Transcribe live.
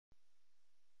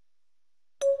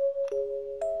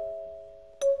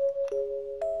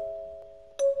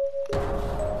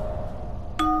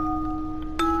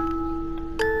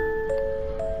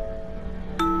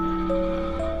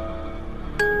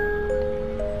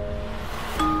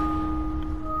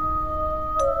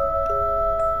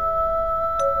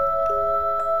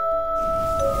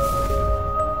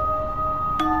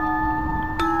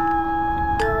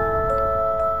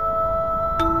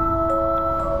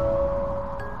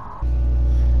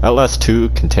Outlast 2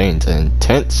 contains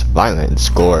intense violence,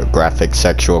 gore, graphic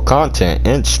sexual content,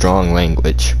 and strong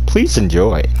language. Please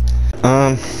enjoy.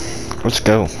 Let's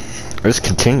go. Let's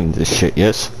continue this shit,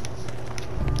 yes?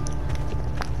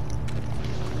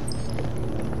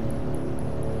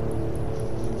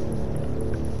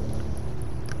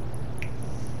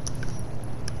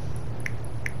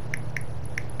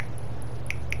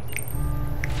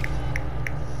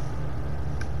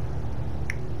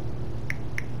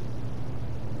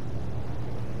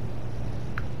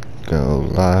 Go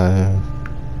live.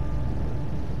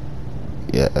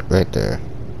 Yeah, right there.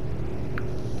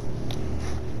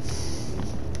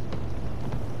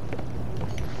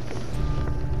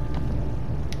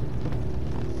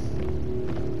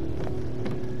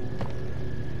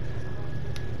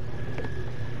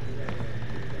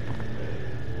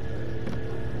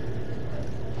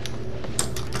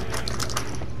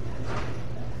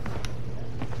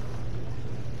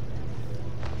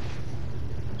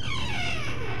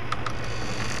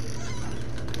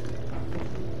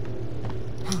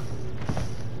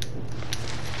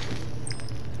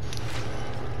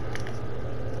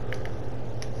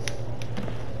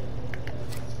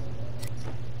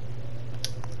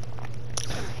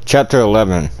 Chapter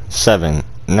 11:7.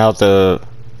 Now the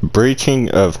breaching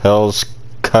of hell's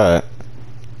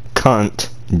cunt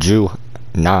drew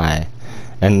nigh,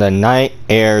 and the night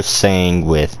air sang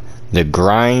with the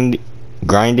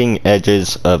grinding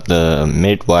edges of the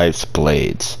midwife's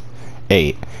blades.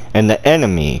 8. And the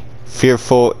enemy,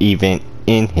 fearful even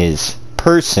in his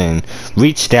person,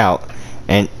 reached out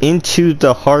and into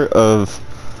the heart of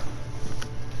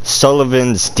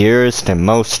Sullivan's dearest and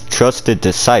most trusted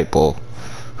disciple,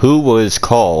 who was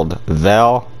called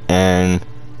Val, and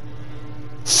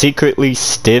secretly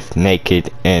stiff-naked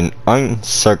and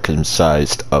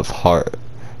uncircumcised of heart.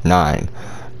 9.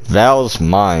 Val's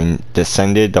mind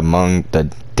descended among the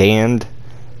damned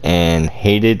and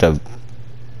hated of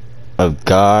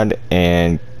God,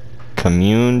 and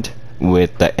communed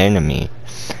with the enemy,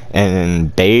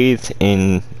 and bathed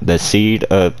in the seed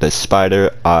of the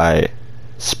spider-eyed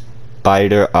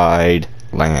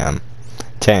lamb.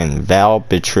 10. Val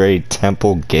betrayed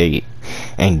Temple Gate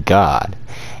and God,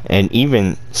 and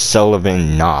even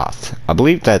Sullivan Noth. I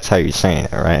believe that's how you're saying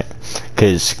it, right?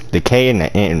 Because the K in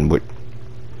the end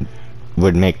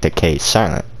would make the K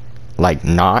silent, like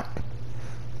not,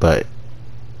 but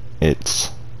it's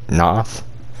Noth.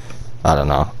 I don't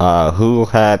know. Who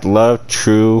had loved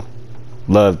true,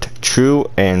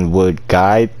 and would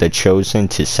guide the chosen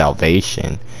to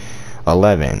salvation.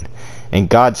 11. And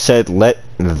God said, let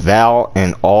Val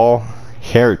and all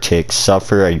heretics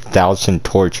suffer 1,000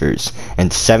 tortures,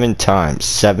 and 7 times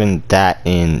 7 that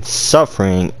in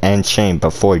suffering and shame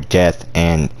before death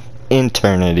and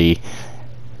eternity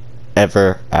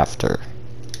ever after.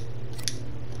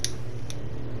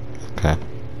 Okay.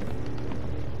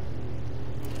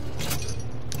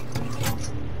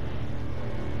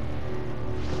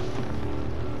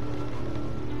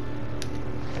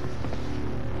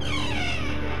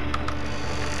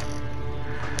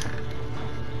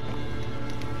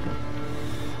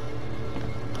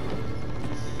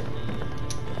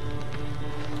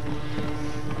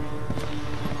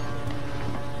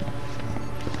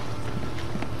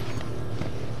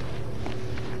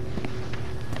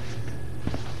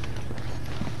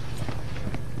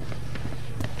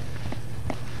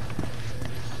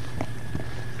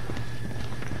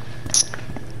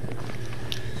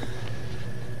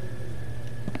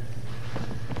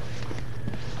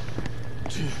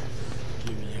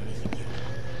 Give me everything you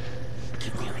want.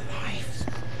 Give me your lives.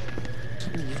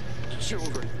 Give me your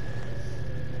children.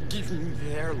 Give me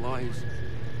their lives.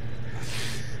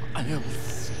 I will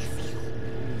save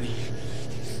you.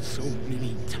 So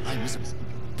many times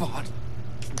bought.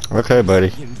 Okay, buddy.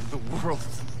 Into the world.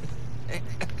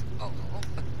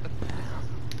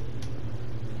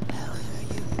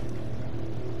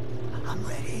 I'm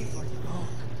ready for you.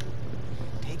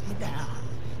 Take me down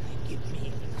and give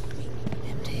me sweet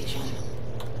temptation.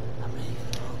 I'm ready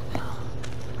for you now.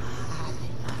 I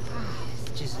think my eyes,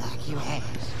 just like you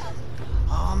asked.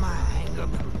 All my anger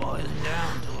been boiling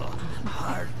down to a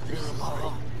hard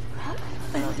ball. I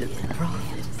felt it in the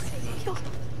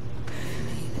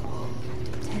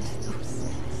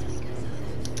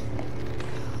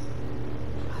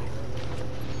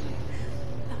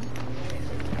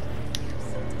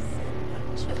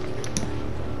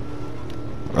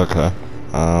Okay.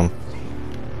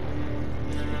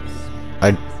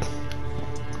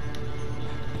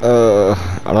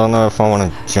 I don't know if I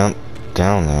want to jump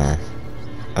down there.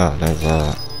 Oh, there's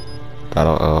that.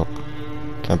 That'll help.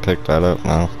 Can I pick that up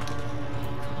now?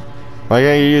 Like,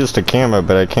 I use the camera,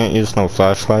 but I can't use no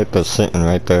flashlight that's sitting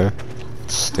right there.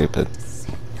 Stupid.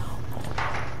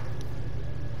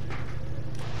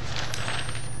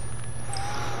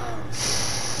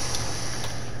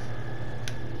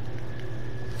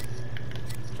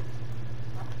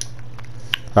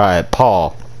 Alright,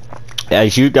 Paul.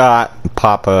 As you got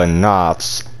Papa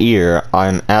Knopf's ear,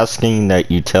 I'm asking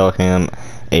that you tell him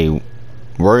a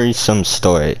worrisome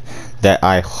story that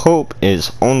I hope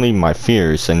is only my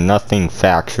fears and nothing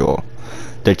factual.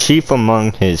 The chief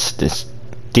among his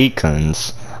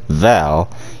deacons, Val,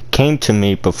 came to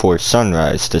me before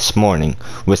sunrise this morning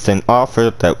with an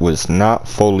offer that was not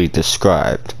fully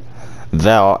described.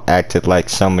 Val acted like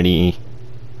somebody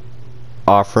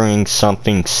offering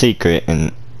something secret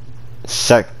and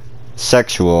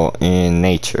sexual in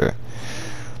nature,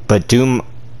 but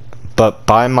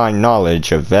by my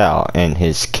knowledge of Val and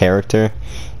his character,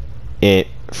 it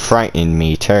frightened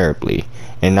me terribly,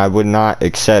 and I would not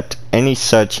accept any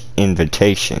such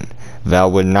invitation.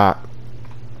 Val would not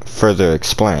further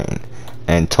explain,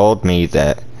 and told me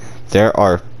that there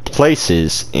are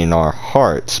places in our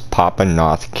hearts Papa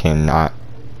Knoth cannot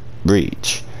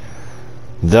reach.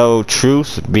 Though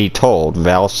truth be told,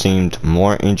 Val seemed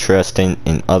more interested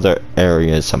in other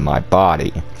areas of my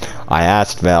body. I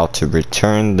asked Val to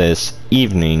return this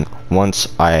evening once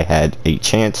I had a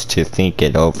chance to think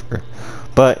it over,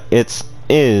 but it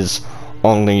is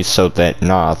only so that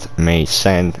Knoth may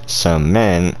send some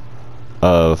men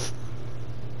of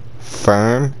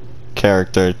firm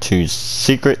character to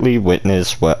secretly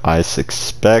witness what I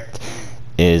suspect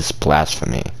is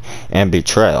blasphemy and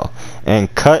betrayal,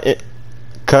 and cut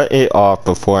it off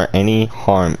before any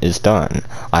harm is done.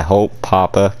 I hope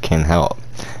Papa can help,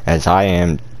 as I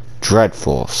am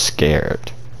dreadful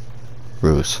scared.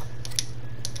 Bruce.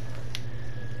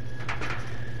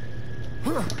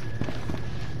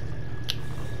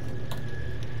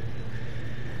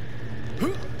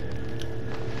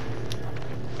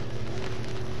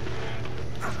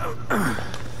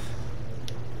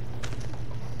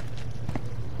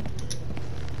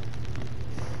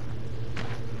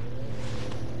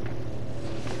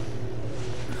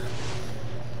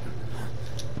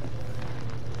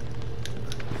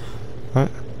 What?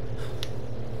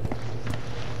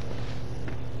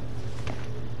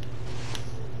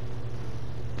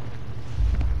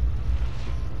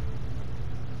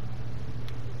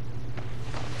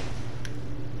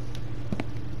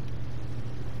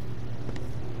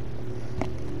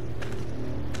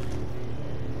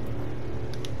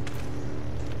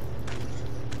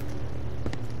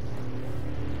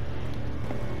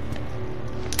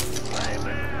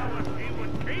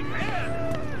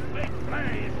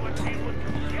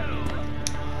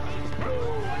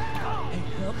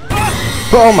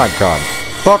 Oh my god.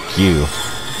 Fuck you.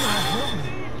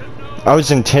 I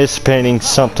was anticipating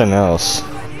something else,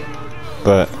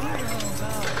 but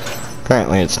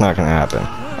apparently it's not gonna happen.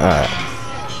 Alright.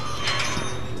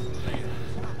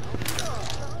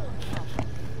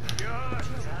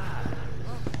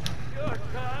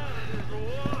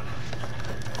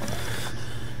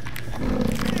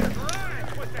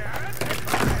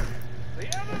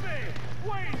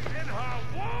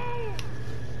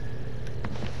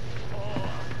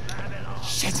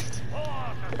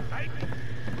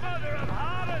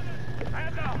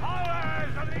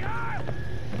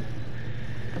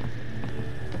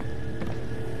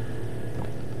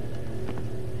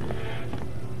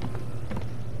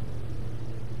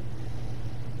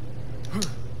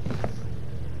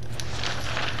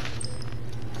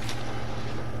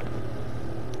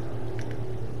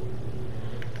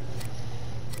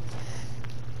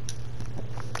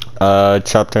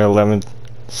 Chapter 11,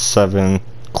 7,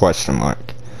 question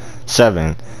mark.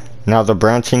 7. Now the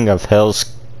branching of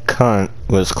hell's cunt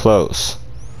was close,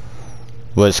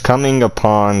 was coming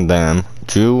upon them,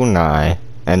 drew nigh,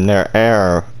 and the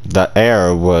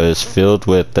air was filled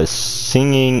with the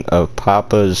singing of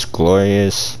Papa's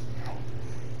glorious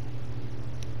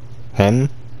hymn,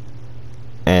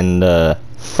 and the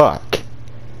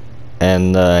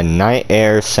night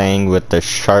air sang with the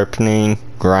sharpening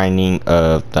grinding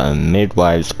of the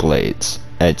midwife's blades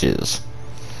edges.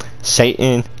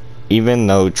 Satan, even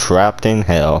though trapped in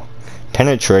hell,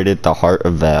 penetrated the heart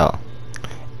of Val,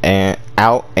 and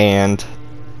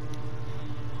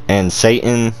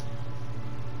Satan,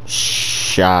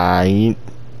 Shaitan,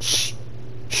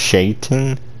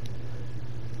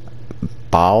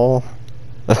 Baal,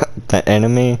 the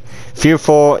enemy,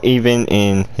 fearful even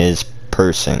in his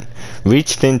person,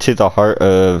 reached into the heart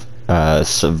of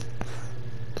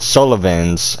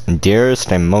Sullivan's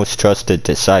dearest and most trusted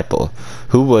disciple,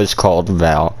 who was called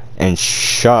Val, and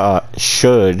shod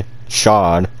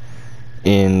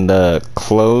in the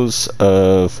clothes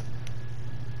of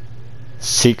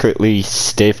secretly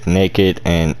stiff, naked,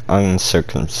 and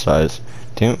uncircumcised.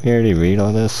 Didn't we already read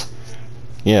all this?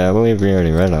 Yeah, I believe we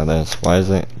already read all this. Why is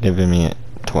it giving me it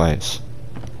twice?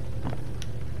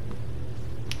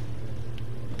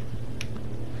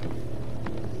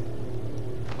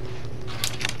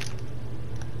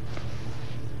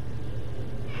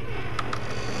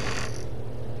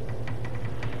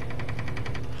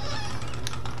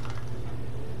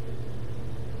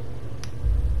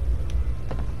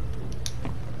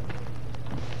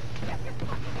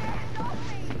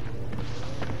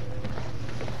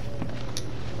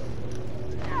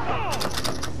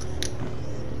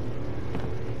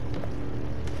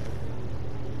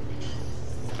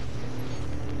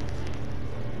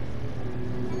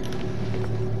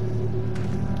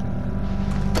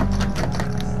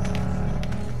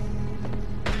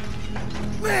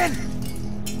 Lynn!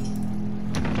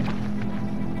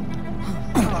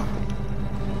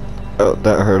 Oh,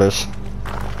 that hurt us.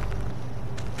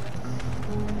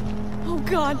 Oh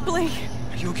God, Blake.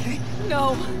 Are you okay?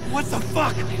 No, What the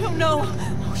fuck? I don't know.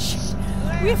 Oh shit.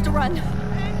 We have to run.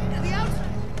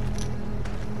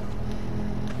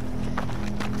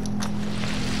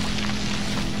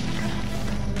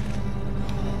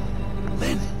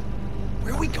 Lynn,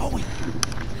 where are we going?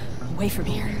 Away from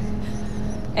here.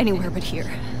 Anywhere but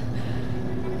here.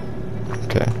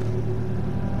 Okay.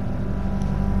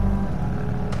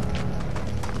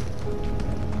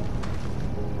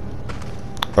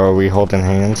 Are we holding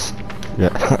hands? Yeah.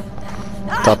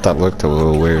 Thought that looked a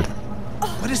little weird.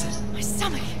 What is it? My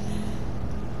stomach.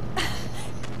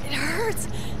 It hurts.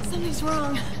 Something's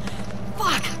wrong.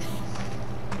 Fuck.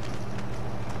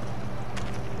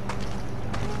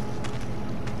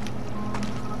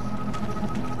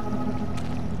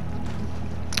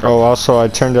 Oh, also I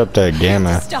turned up the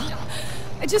gamma Stop.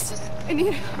 I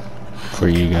need. for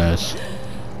you guys.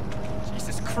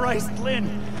 Jesus Christ, Lynn!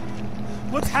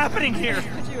 What's happening here? I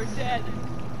thought you were dead.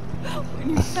 When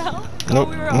you fell, Nope,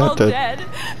 we were not all dead.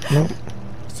 dead. Nope.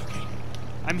 It's okay.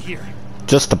 I'm here.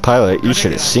 Just the pilot, you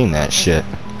should have seen that shit.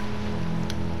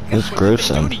 It was What did they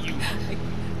gruesome. do to you?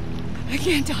 I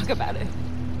can't talk about it.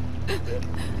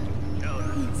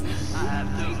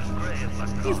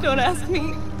 Please don't ask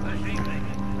me.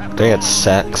 They had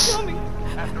sex. They're coming.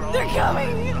 They're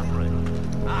coming.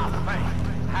 Our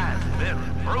faith has been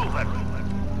proven.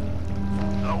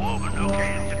 The woman who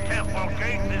came to Temple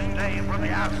Gate this day from the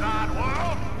outside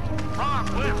world brought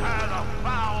with her the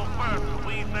foul birth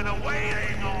we've been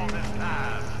awaiting all this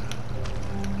time.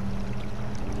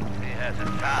 She has a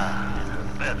child in her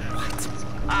belly. What?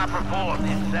 I performed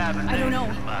the examination I don't know.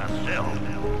 myself,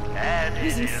 and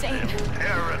He's it is insane.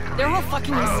 empirically They're all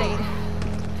fucking proved. insane.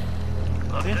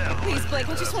 The devil Please, Blake,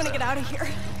 I just want to get out of here.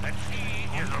 and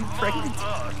she is among pregnant?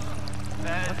 us.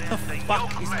 What the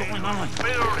fuck is going on?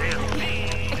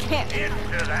 I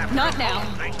can't. Not now.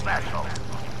 Vessel.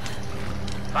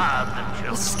 Find the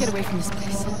Let's just children. get away from this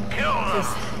place. Kill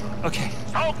them. Okay.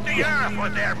 Soak the earth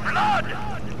with their blood.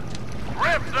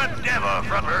 Rip the devil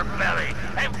from her belly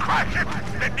and crush it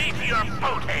beneath your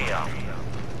boat hail.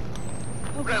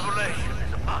 Revelation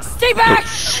is upon us. Stay back!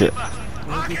 Shit.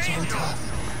 We'll be gentle.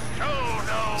 Show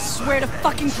no Swear to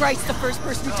fucking Christ, the first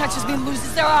person who touches me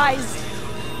loses their eyes.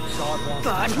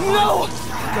 God, no!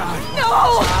 God.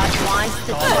 No! God wants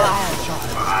the child.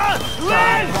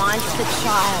 God wants the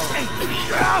child.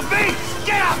 Get off me!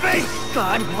 Get off me!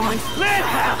 God wants Lynn!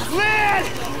 Lynn!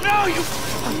 No, you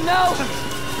no!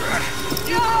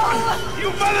 You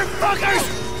motherfuckers!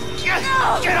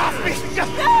 Get off me!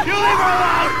 You leave her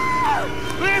alone!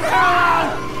 Leave her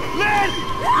alone! Lynn!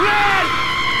 Lynn!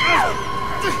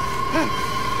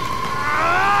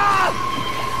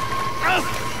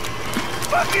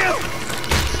 Fuck you!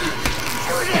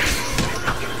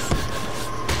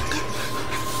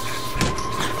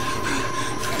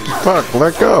 Fuck,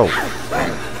 let go.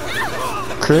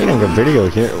 Creating a video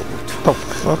here. What the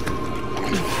fuck?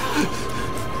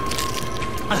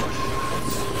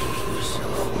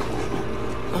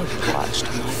 I've watched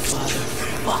my father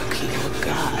fuck your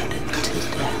God to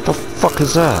death. The fuck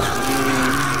is that?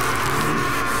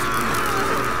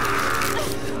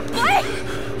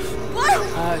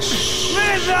 Hush.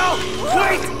 Lynn, no!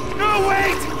 Wait! No,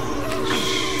 wait!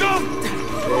 Don't!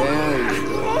 There you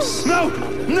go. No!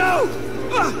 No!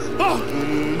 Oh!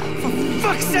 For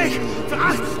fuck's sake!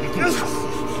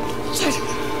 Shit!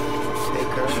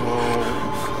 Take her home.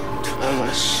 I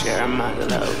want to share my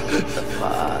love with the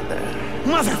Father.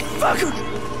 Motherfucker!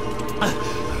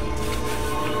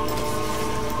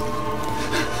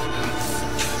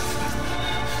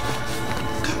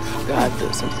 God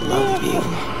doesn't love you.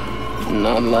 He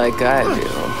Not like I do.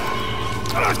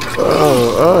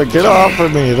 Oh, get off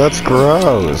of me. That's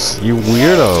gross. You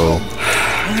weirdo.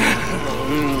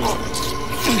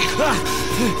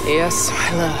 Yes,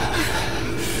 my love.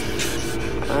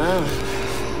 Ah.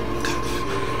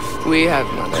 We have,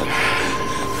 Mother.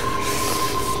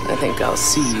 I think I'll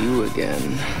see you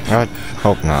again. I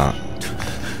hope not.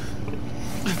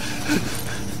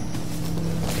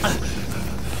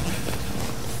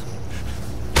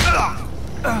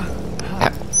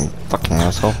 Fucking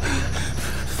asshole.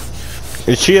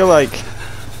 Is she a, like...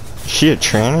 Is she a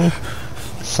tranny?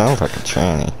 Sounds like a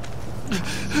tranny.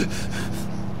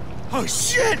 Oh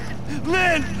shit!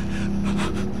 Lynn!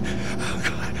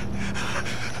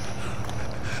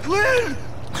 Lynn!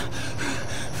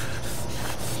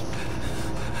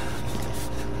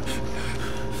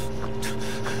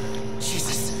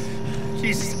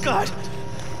 Jesus, God!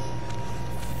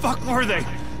 Fuck were they?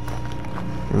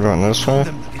 We're going this way?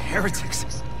 Them heretics.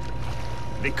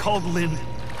 They called Lynn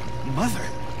Mother.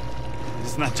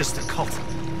 It's not just a cult.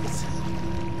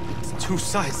 It's two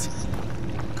sides.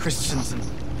 Christians and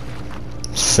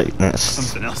Satanists.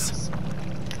 something else.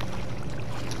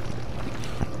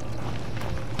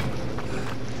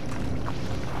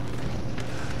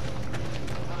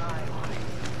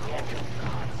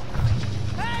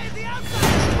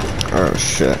 Oh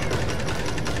shit.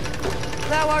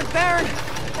 Thou art barren,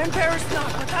 and perish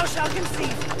not, but thou shalt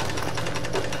conceive.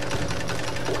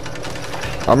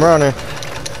 I'm running.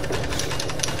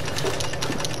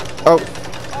 Oh,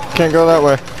 can't go that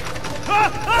way.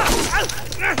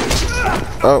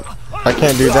 Oh, I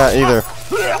can't do that either.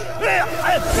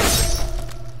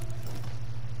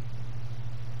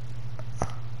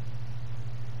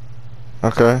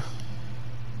 Okay.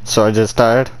 So I just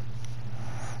died.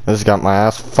 I just got my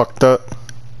ass fucked up.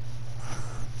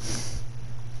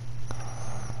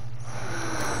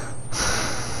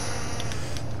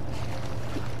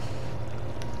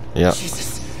 Yep.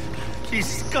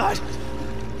 Jesus, God!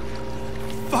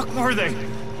 Fuck were they?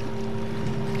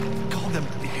 Called them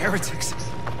heretics.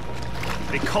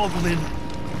 They called Lynn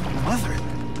Mother.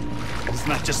 It's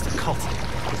not just a cult.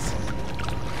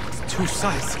 It's two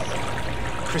sides.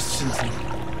 Christians and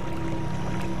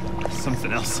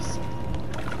something else.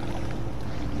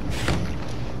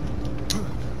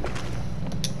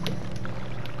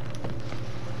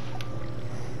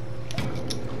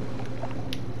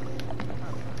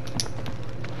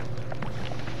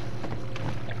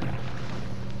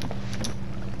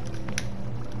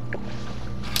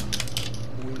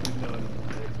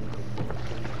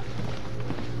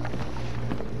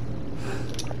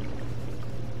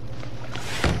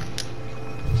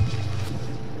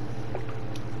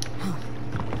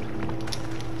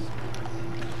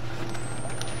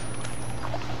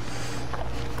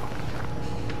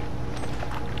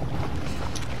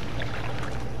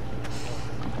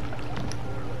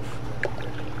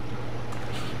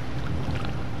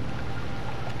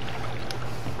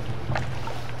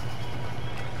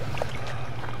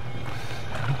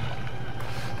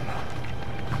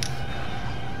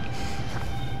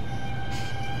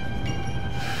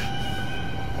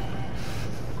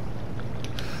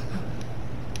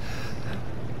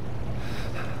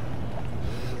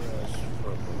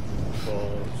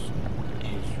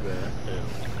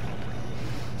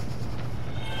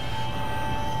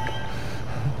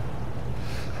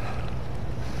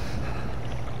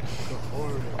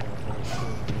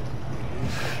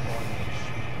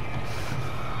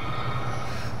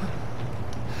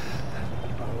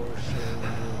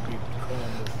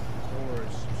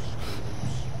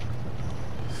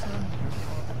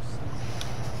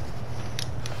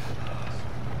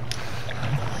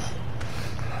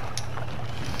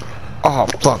 Oh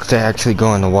fuck, they actually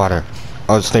go in the water.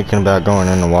 I was thinking about going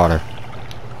in the water.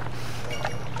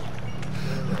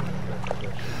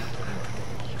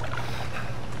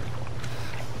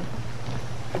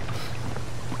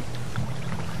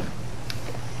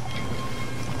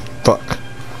 Fuck.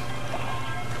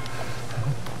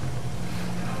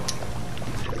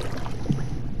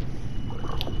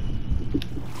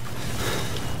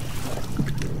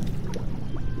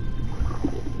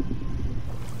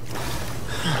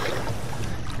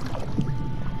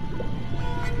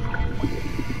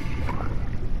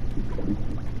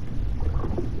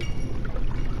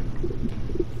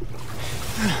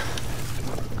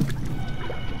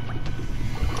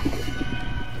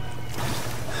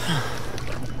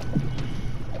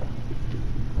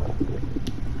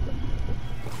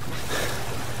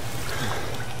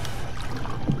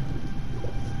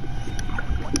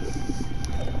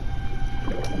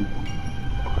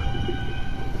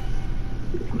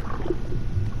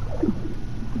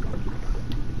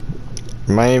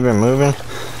 I even moving?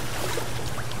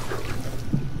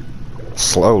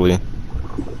 Slowly.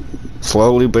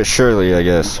 Slowly but surely, I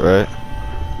guess, right?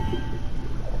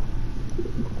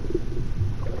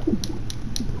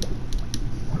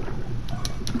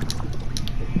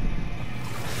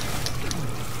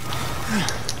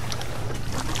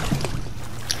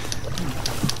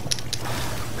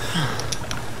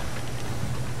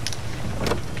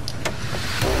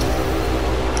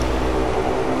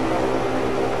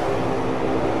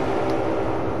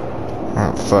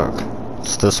 Oh, fuck.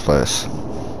 It's this place.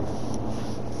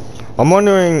 I'm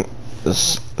wondering,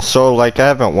 so like I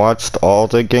haven't watched all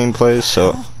the gameplays,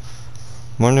 so I'm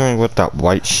wondering what that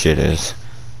white shit is.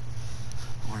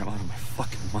 Or I'm out of my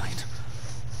fucking mind.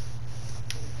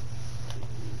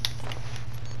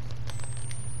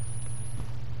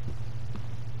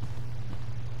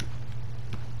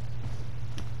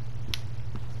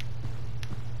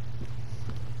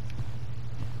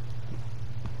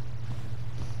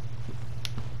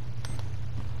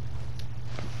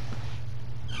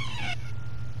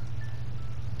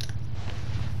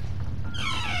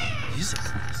 Music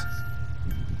class.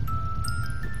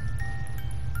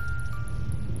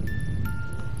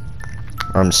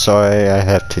 I'm sorry I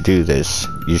have to do this.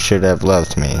 You should have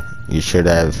loved me. You should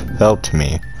have helped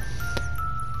me.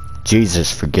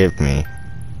 Jesus, forgive me.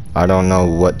 I don't know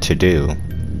what to do.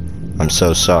 I'm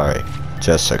so sorry,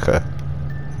 Jessica.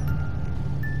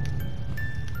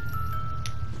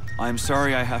 I'm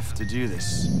sorry I have to do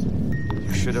this.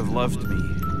 You should have loved me.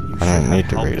 You should I didn't have need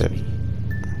to read helped it. me.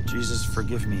 Jesus,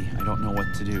 forgive me. I don't know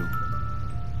what to do.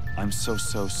 I'm so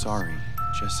sorry,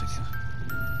 Jessica.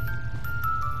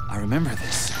 I remember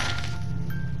this.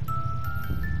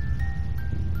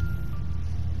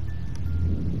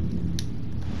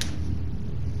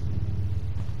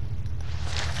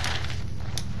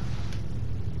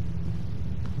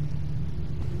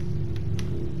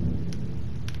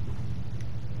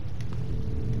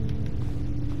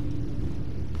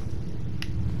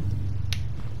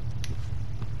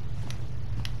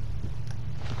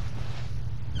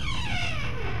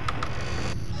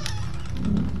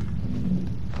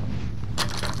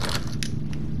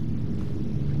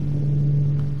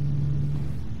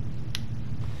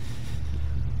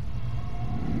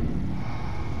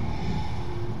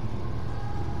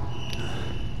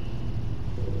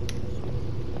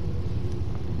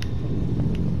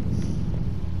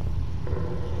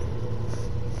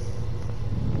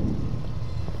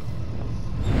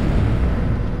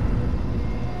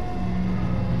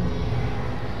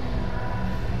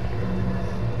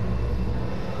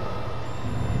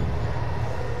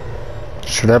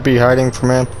 Should I be hiding from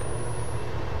him?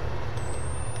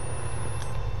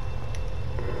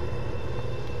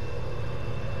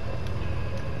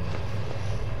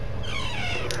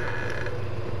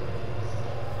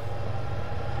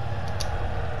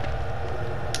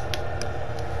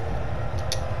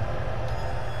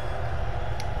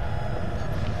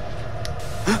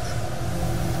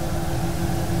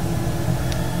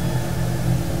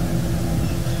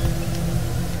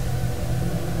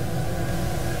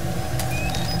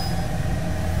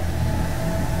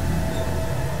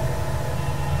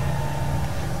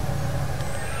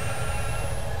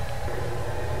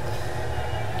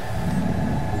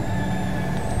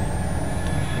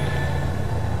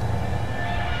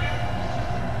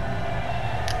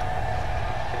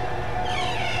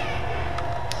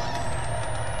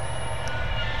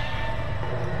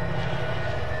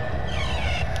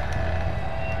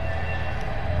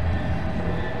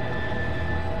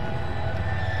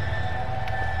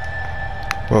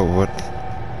 Whoa, what?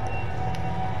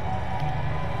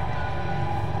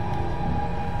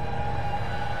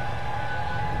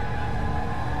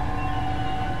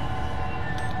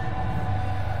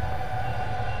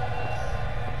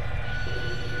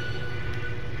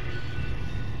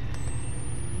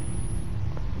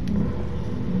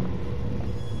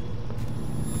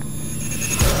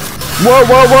 Whoa,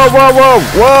 whoa, whoa, whoa, whoa,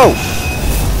 whoa!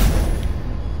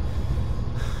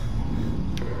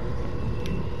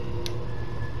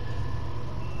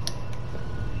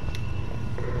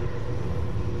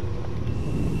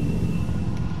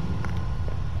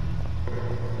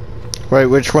 Wait,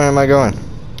 which way am I going?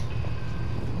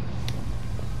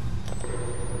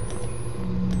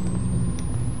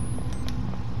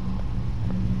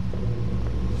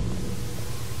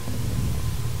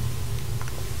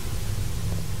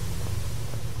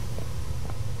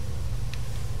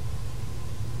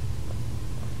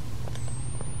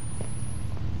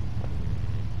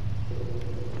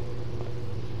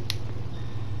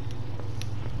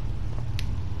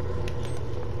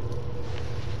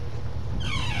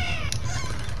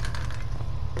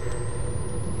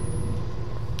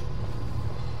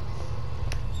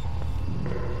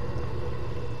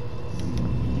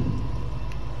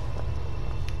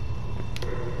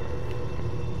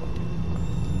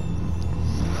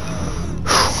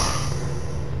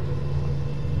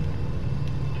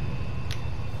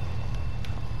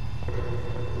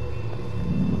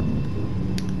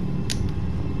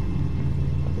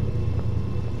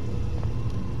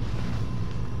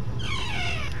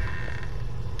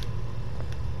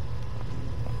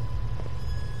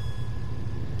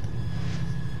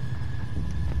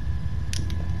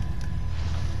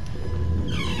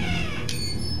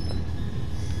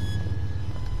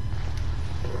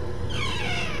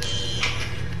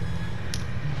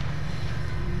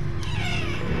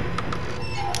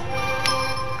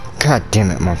 God damn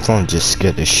it, my phone just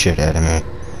scared the shit out of me.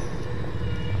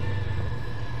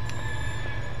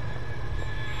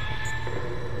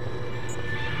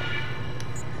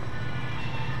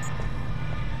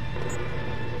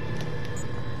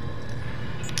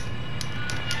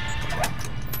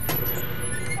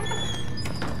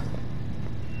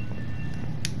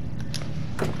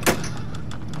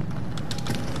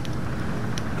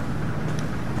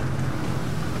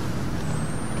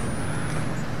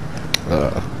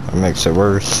 That makes it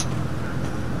worse.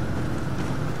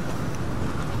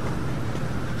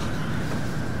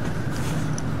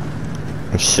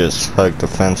 Let's just hug the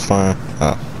fence line.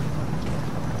 Oh.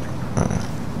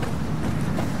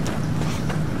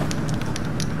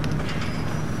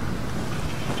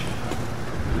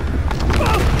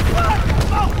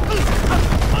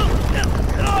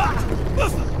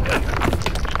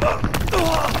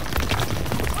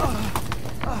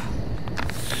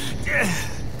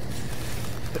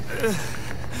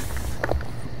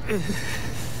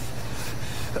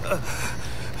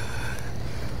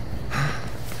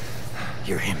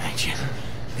 You're him, ain't you?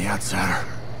 The outsider.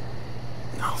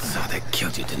 No, so they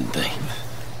killed you, didn't they?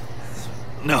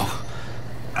 No.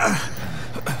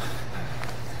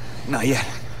 Not yet.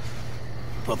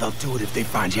 Well, they'll do it if they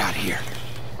find you out here.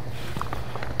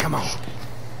 Come on.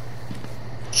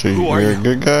 So Who are you're you? a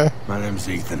good guy? My name's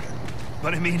Ethan.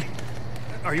 But I mean,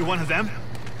 are you one of them?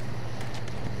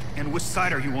 And which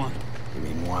side are you on? You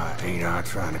mean why ain't I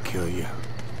trying to kill you?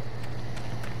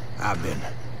 I've been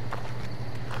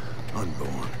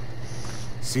unborn.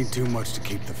 Seen too much to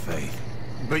keep the faith.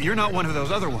 But you're not one of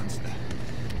those other ones.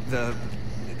 The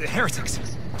heretics.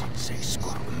 Didn't say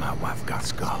squat when my wife got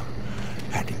skull.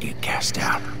 Had to get cast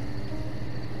out.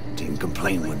 Didn't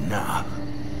complain when nah.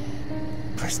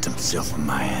 Pressed himself on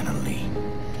my Anna Lee.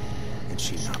 And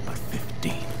she not but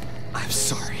 15. I'm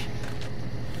sorry.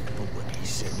 But what he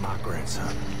said, my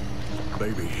grandson,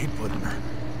 baby he put in her,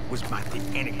 was by the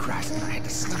Antichrist, and I had to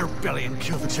slit her belly and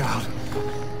kill the child.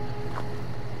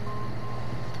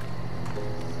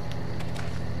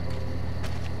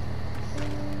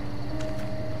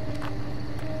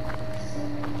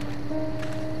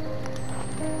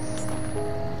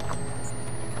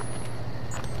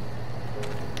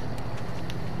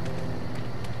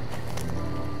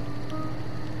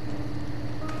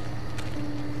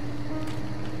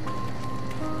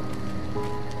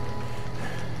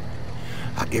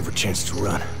 I gave her a chance to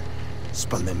run.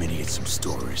 Spun them idiots some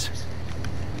stories.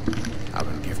 I've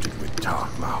been gifted with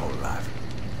talk my whole life.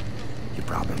 You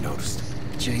probably noticed.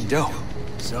 Jane Doe,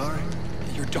 Sorry?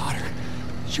 your daughter.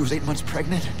 She was 8 months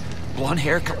pregnant. Blonde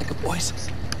hair, cut like a boy's.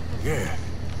 Yeah.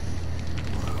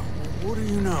 Well, what do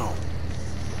you know?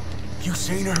 You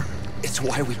seen her? It's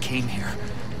why we came here.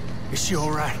 Is she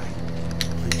all right?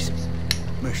 Please,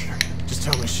 Mister, just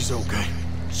tell me she's okay.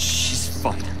 She's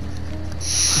fine.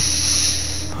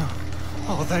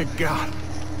 Oh, thank God.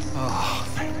 Oh,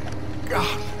 thank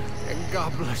God. And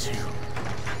God bless you.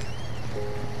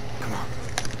 Come on.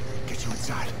 Get you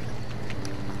inside.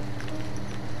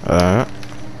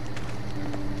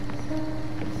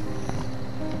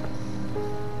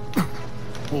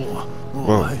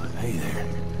 Whoa. Hey there.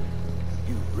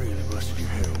 You really busted your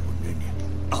head open, didn't you?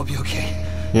 I'll be okay.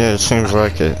 Yeah, it seems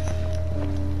like it. I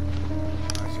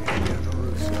see you down the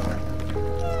roof,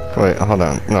 son. Wait, hold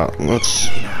on. No, let's...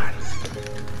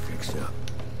 Fixed up.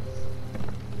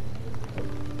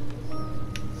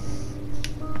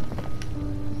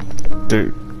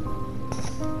 Dude.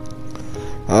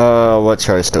 What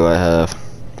choice do I have?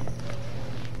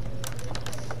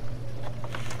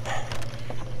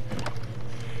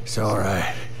 It's all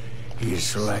right. You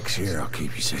just relax here. I'll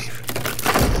keep you safe.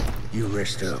 You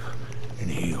rest up and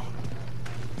heal.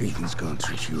 Ethan's gonna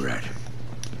treat you right.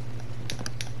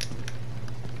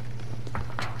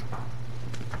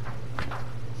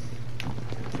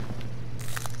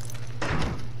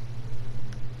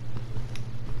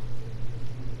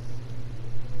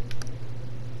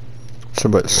 So,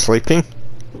 but sleeping?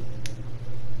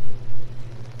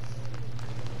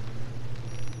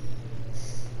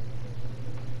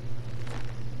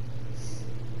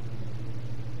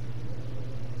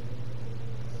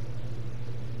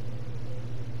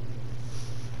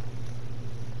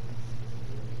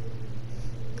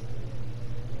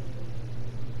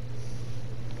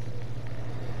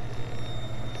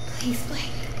 Please wait.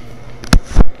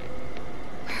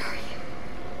 Where are you?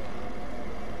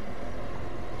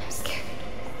 I'm scared.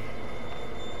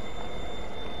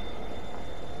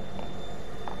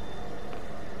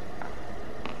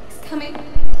 He's coming.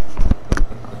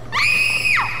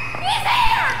 He's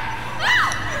here!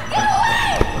 Get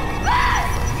away!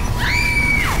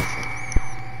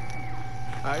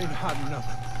 I ain't hiding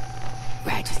nothing.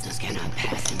 righteousness cannot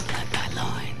pass in blood by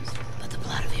loins, but the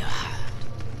blood of your heart.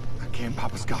 I can't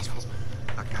Papa's gospel.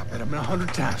 I bet him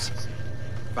 100 times.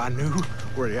 If I knew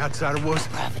where the outsider was...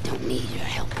 Prophet don't need your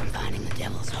help in finding the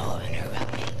devil's whore and her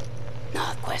up me.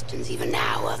 Not questions even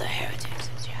now other heretics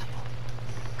in chapel.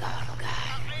 God will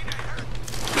guide.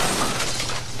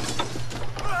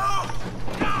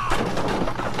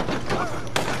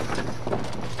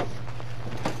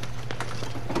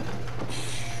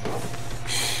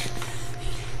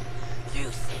 You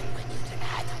sin when you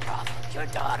denied the prophet, your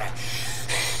daughter.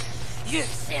 You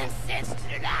sin since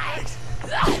tonight.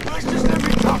 Let's just let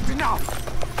me talk to now.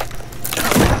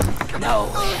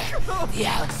 Nowhere the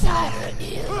outsider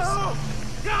is.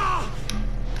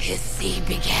 His seed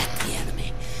begat the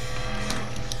enemy.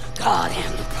 God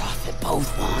and the prophet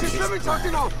both want Just his let me talk to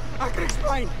blood. now. I can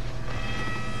explain.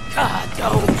 God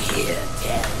don't hear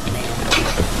dead men.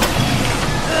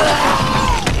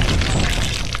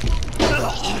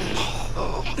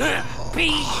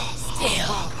 Be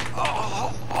still.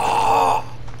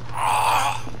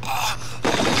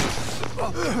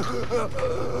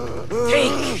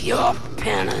 Take your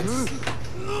penance.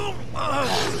 God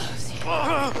loves you.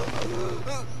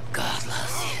 God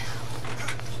loves you.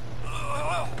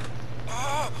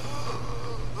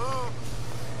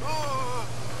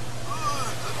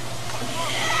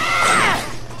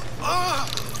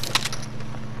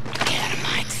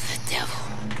 Adamite's the devil.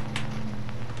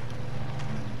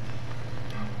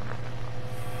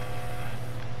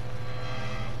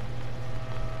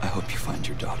 I hope you find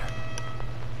your daughter.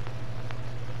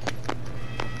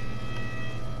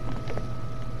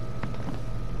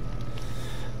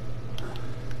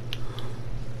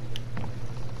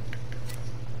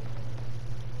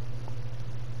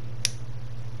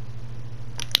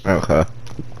 Okay.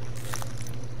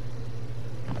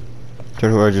 So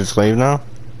do I just leave now?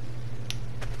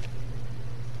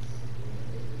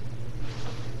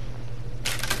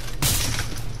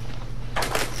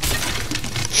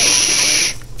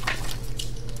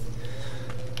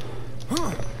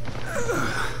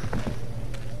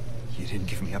 You didn't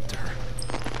give me up to her.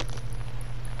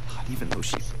 Not even though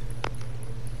she...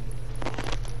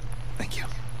 Thank you.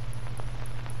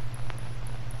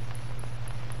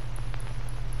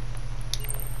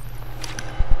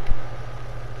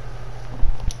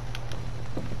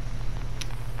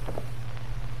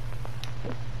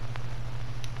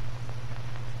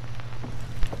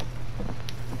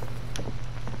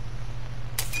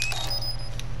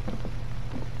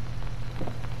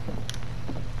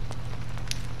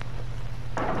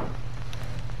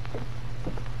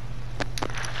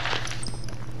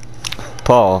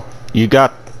 Paul, you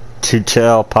got to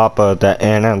tell Papa that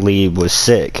Anna Lee was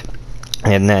sick,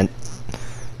 and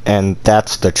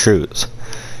that's the truth.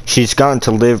 She's gone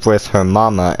to live with her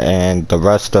mama and the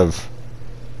rest of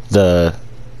the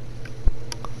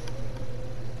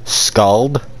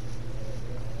Scald.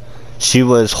 She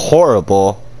was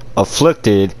horrible,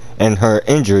 afflicted, and her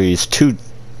injuries too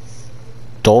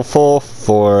doleful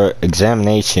for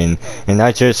examination, and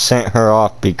I just sent her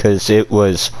off because it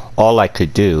was all I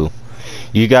could do.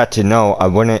 You got to know I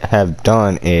wouldn't have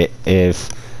done it if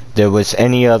there was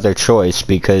any other choice,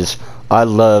 because I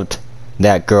loved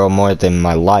that girl more than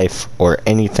my life or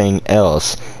anything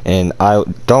else, and I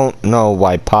don't know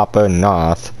why Papa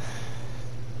Noth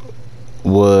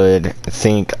would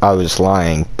think I was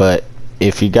lying, but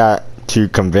if you got to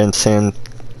convince him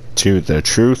to the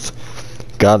truth,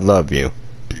 God love you.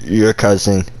 Your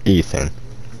cousin, Ethan.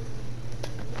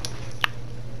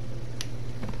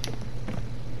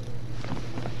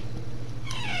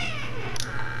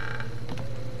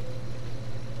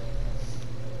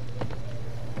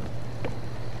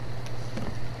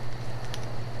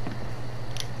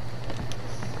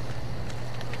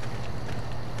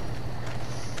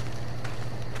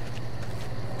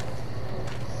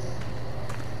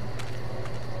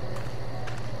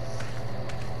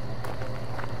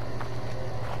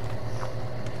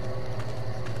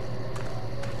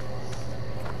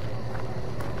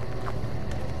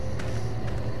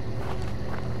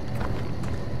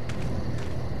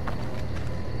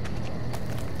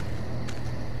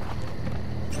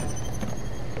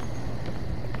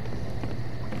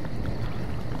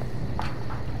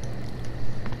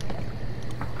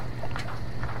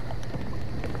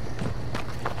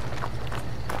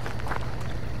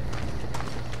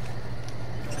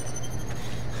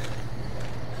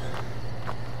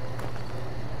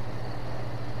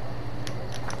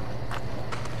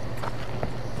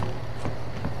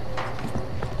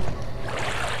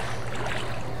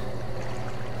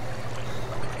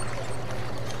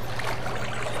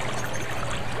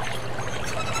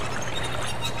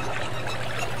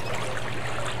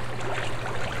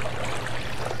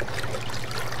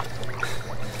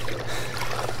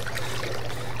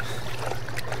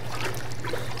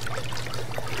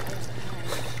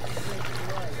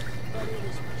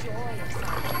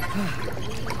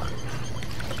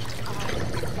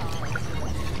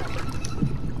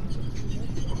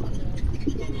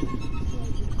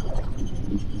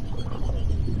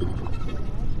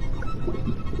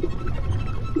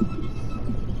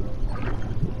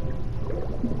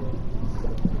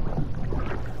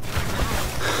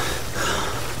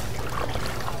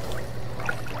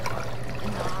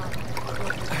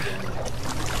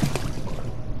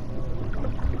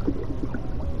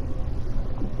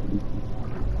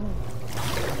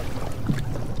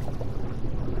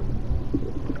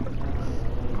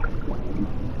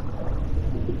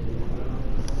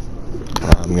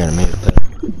 gonna meet up there.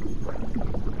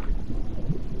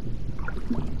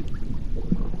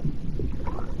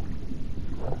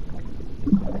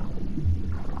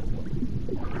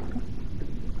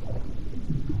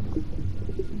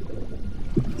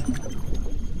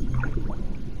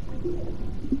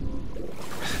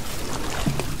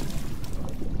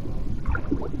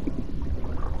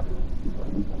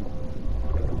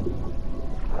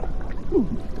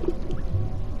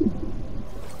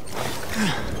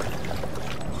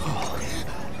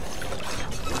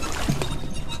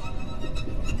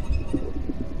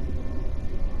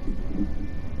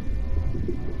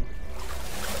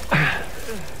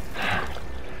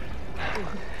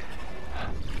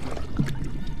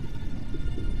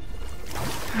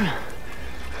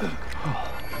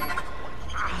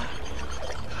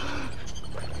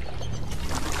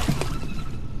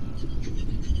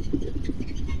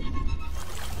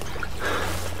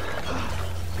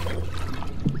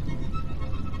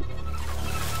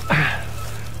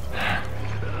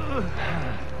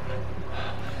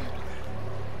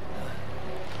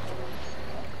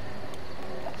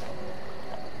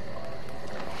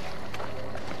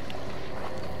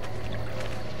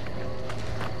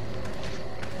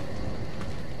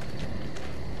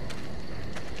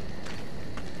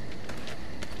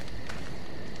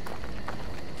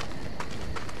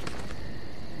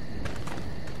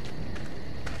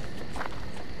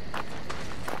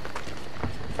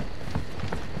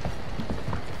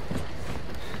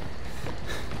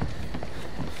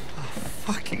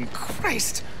 Fucking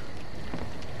Christ!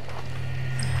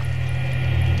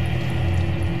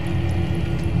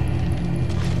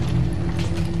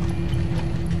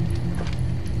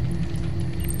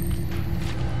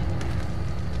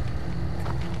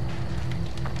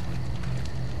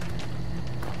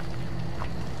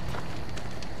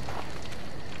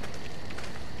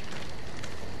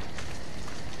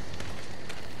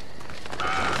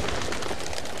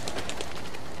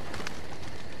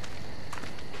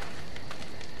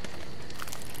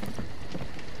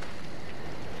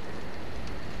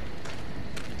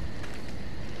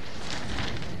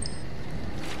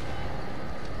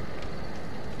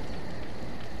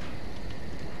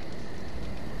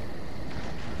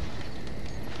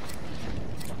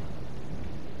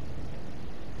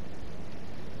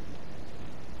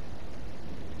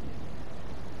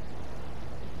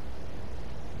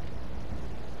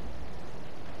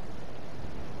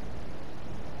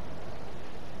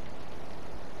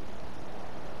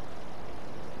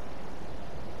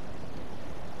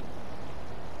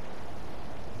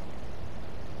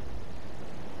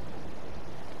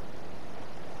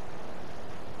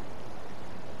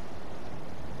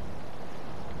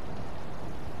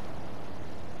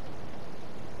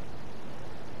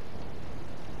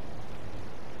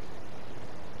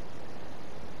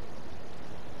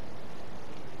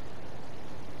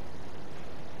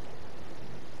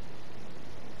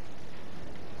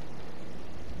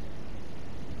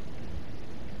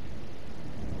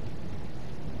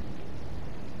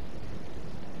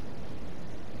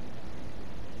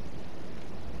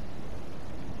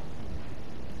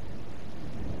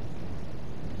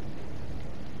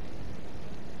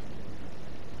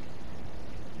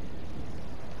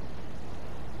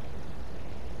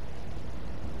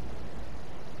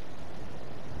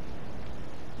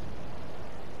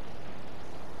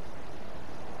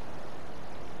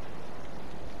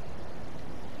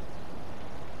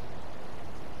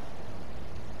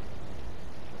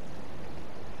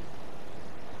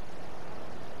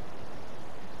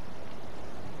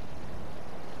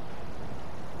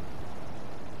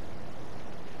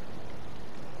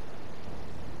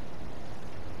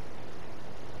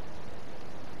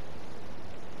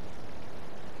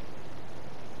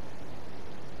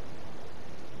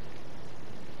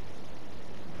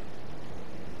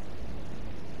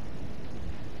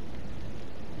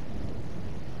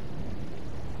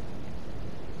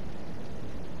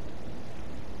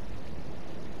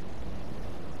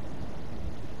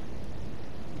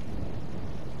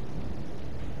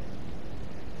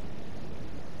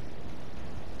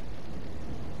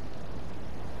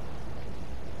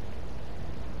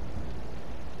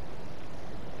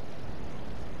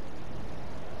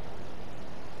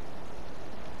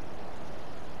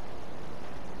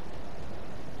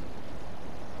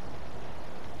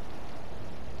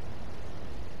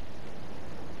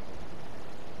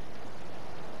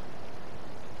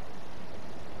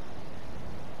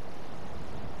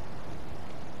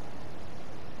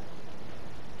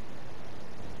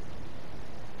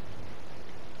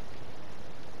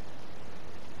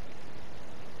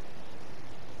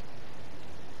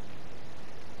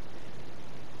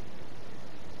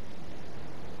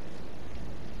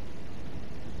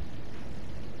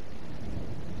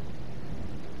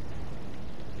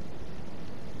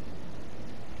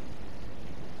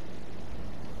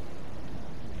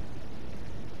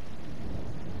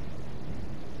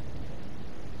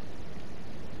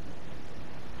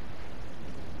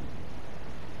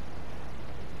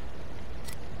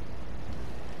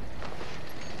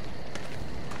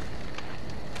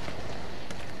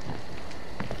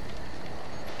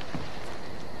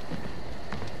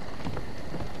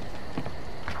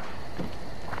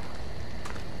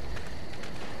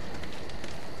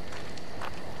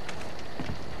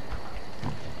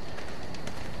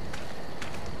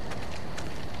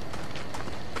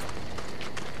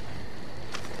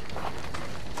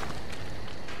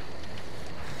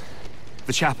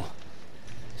 The chapel.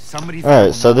 Somebody.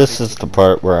 Alright, so this is the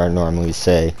part where I normally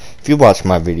say, if you watch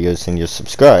my videos and you're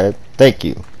subscribed, thank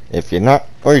you. If you're not,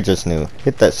 or you're just new,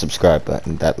 hit that subscribe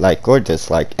button, that like or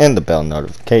dislike, and the bell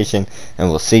notification, and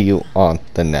we'll see you on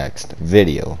the next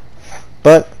video.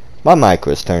 But my mic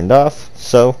was turned off,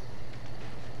 so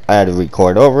I had to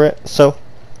record over it, so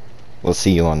we'll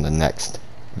see you on the next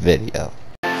video.